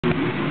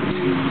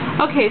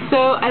Okay,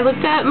 so I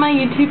looked at my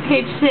YouTube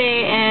page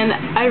today and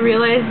I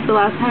realized the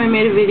last time I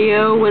made a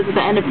video was at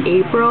the end of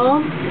April,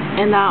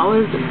 and that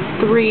was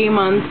 3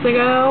 months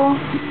ago,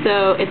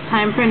 so it's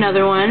time for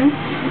another one.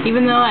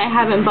 Even though I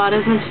haven't bought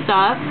as much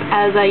stuff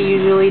as I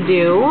usually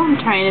do, I'm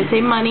trying to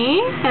save money,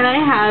 and I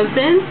have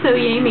been, so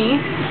yay me.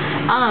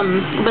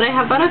 But I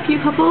have bought a few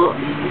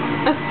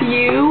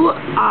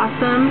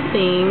awesome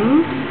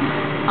things.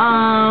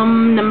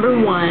 Number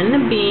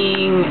one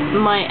being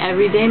my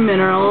Everyday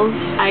Minerals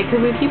Eye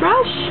Kabuki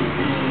brush.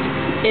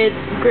 It's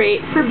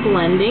great for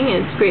blending,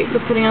 it's great for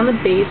putting on the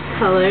base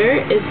color,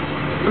 it's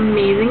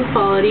amazing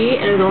quality,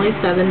 and it's only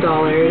 $7.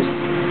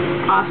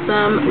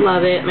 Awesome,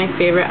 love it, my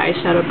favorite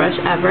eyeshadow brush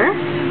ever.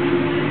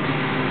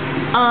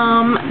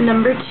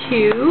 Number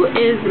two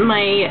is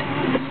my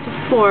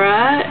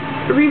Sephora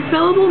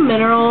refillable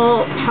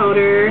mineral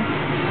powder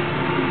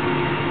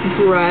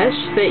brush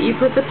that you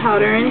put the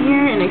powder in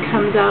here and it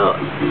comes out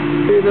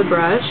through the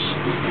brush,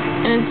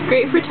 and it's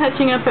great for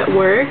touching up at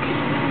work.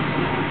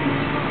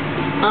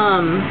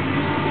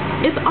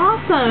 It's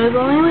awesome. It's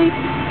only like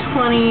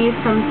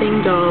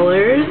 $20-something,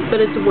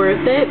 but it's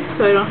worth it,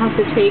 so I don't have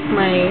to take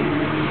my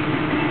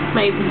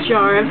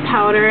jar of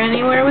powder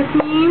anywhere with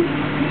me.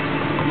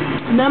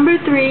 Number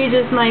three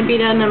just might be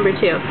down number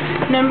two.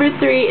 Number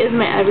three is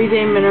my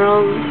Everyday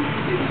Minerals,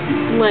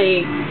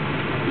 like,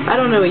 I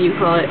don't know what you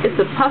call it. It's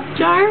a puff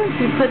jar.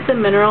 You put the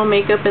mineral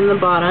makeup in the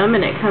bottom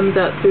and it comes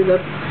out through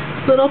the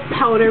little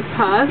powder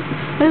puff.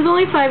 It's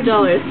only $5,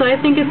 so I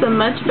think it's a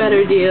much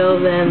better deal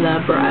than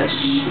the brush.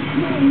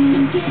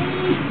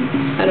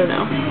 I don't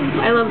know.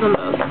 I love them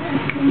both.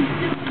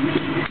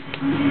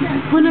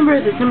 What number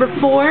is this? Number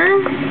four?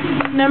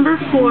 Number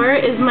four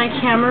is my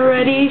Camera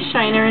Ready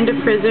Shiner and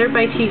Diffuser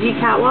by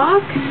TG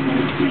Catwalk.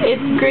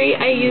 It's great.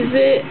 I use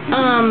it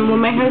when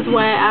my hair's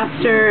wet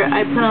after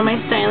I put on my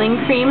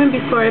styling cream and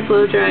before I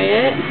blow dry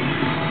it.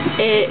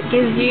 It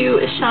gives you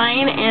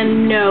shine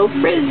and no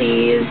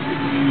frizzies.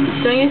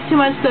 Don't use too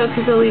much though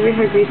because it'll leave your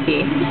hair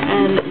greasy,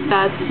 and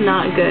that's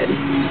not good.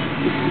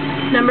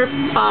 Number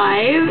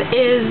five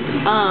is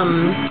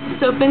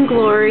Soap &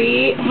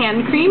 Glory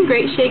hand cream,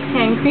 Great Shakes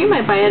hand cream.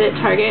 I buy it at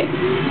Target.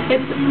 It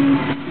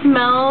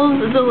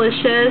smells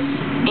delicious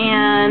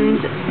and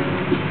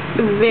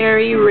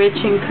very rich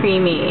and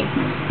creamy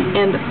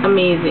and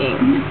amazing.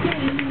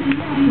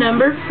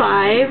 Number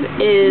five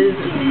is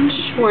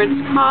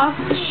Schwarzkopf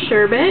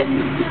Sherbet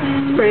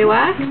Spray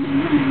Wax.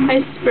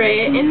 I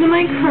spray it into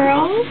my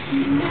curls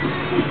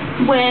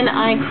when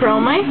I curl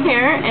my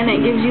hair, and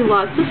it gives you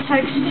lots of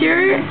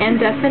texture and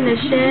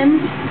definition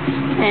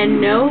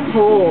and no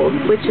hold,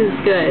 which is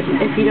good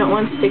if you don't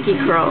want sticky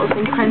curls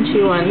and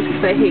crunchy ones,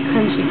 because I hate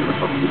crunchy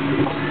curls.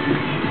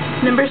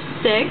 Number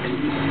six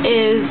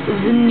is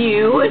the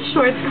new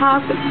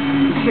Schwarzkopf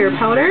hair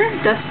powder,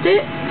 Dust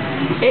It.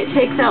 It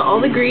takes out all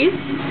the grease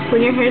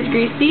when your hair is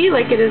greasy,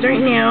 like it is right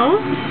now.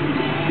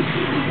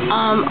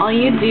 All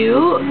you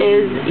do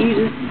is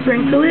you just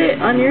sprinkle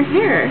it on your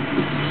hair.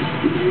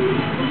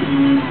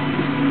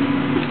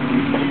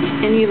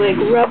 And you like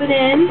rub it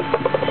in.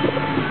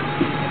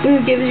 And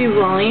it gives you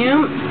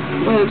volume.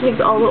 And it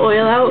takes all the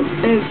oil out.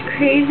 And it's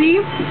crazy.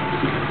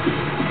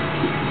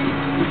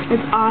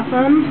 It's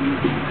awesome.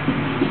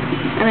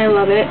 And I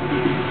love it.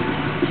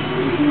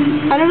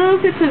 I don't know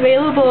if it's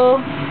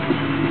available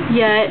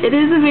yet. It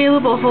is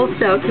available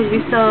wholesale because we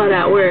sell it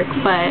at work,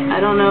 but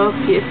I don't know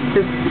if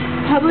the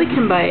public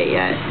can buy it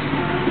yet.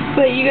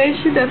 But you guys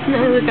should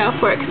definitely look out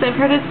for it because I've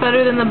heard it's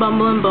better than the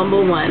Bumble and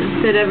Bumble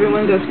one that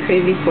everyone goes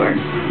crazy for.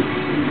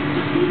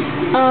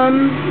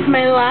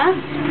 My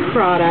last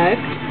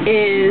product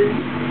is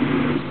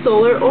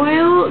Solar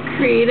Oil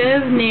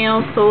Creative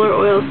Nail Solar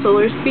Oil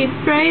Solar Speed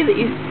Spray that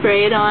you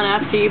spray it on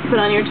after you put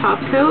on your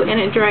top coat, and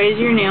it dries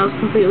your nails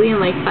completely in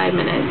like 5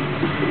 minutes.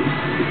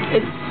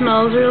 It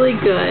smells really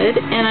good,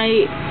 and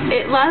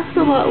it lasts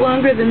a lot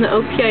longer than the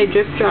OPI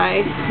Drip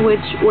Dry,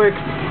 which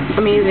works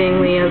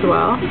amazingly as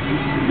well.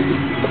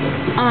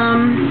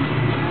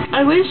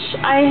 I wish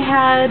I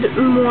had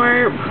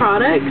more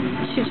products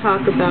to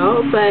talk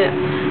about, but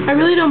I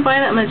really don't buy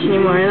that much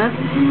anymore, and that's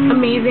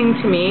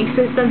amazing to me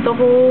because I spent the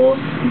whole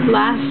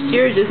last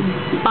year just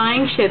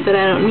buying shit that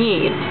I don't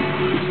need.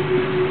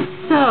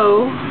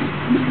 So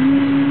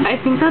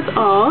I think that's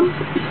all,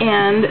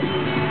 and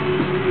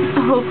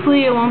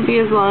hopefully it won't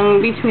be as long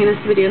between this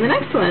video and the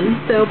next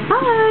one. So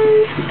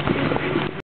bye!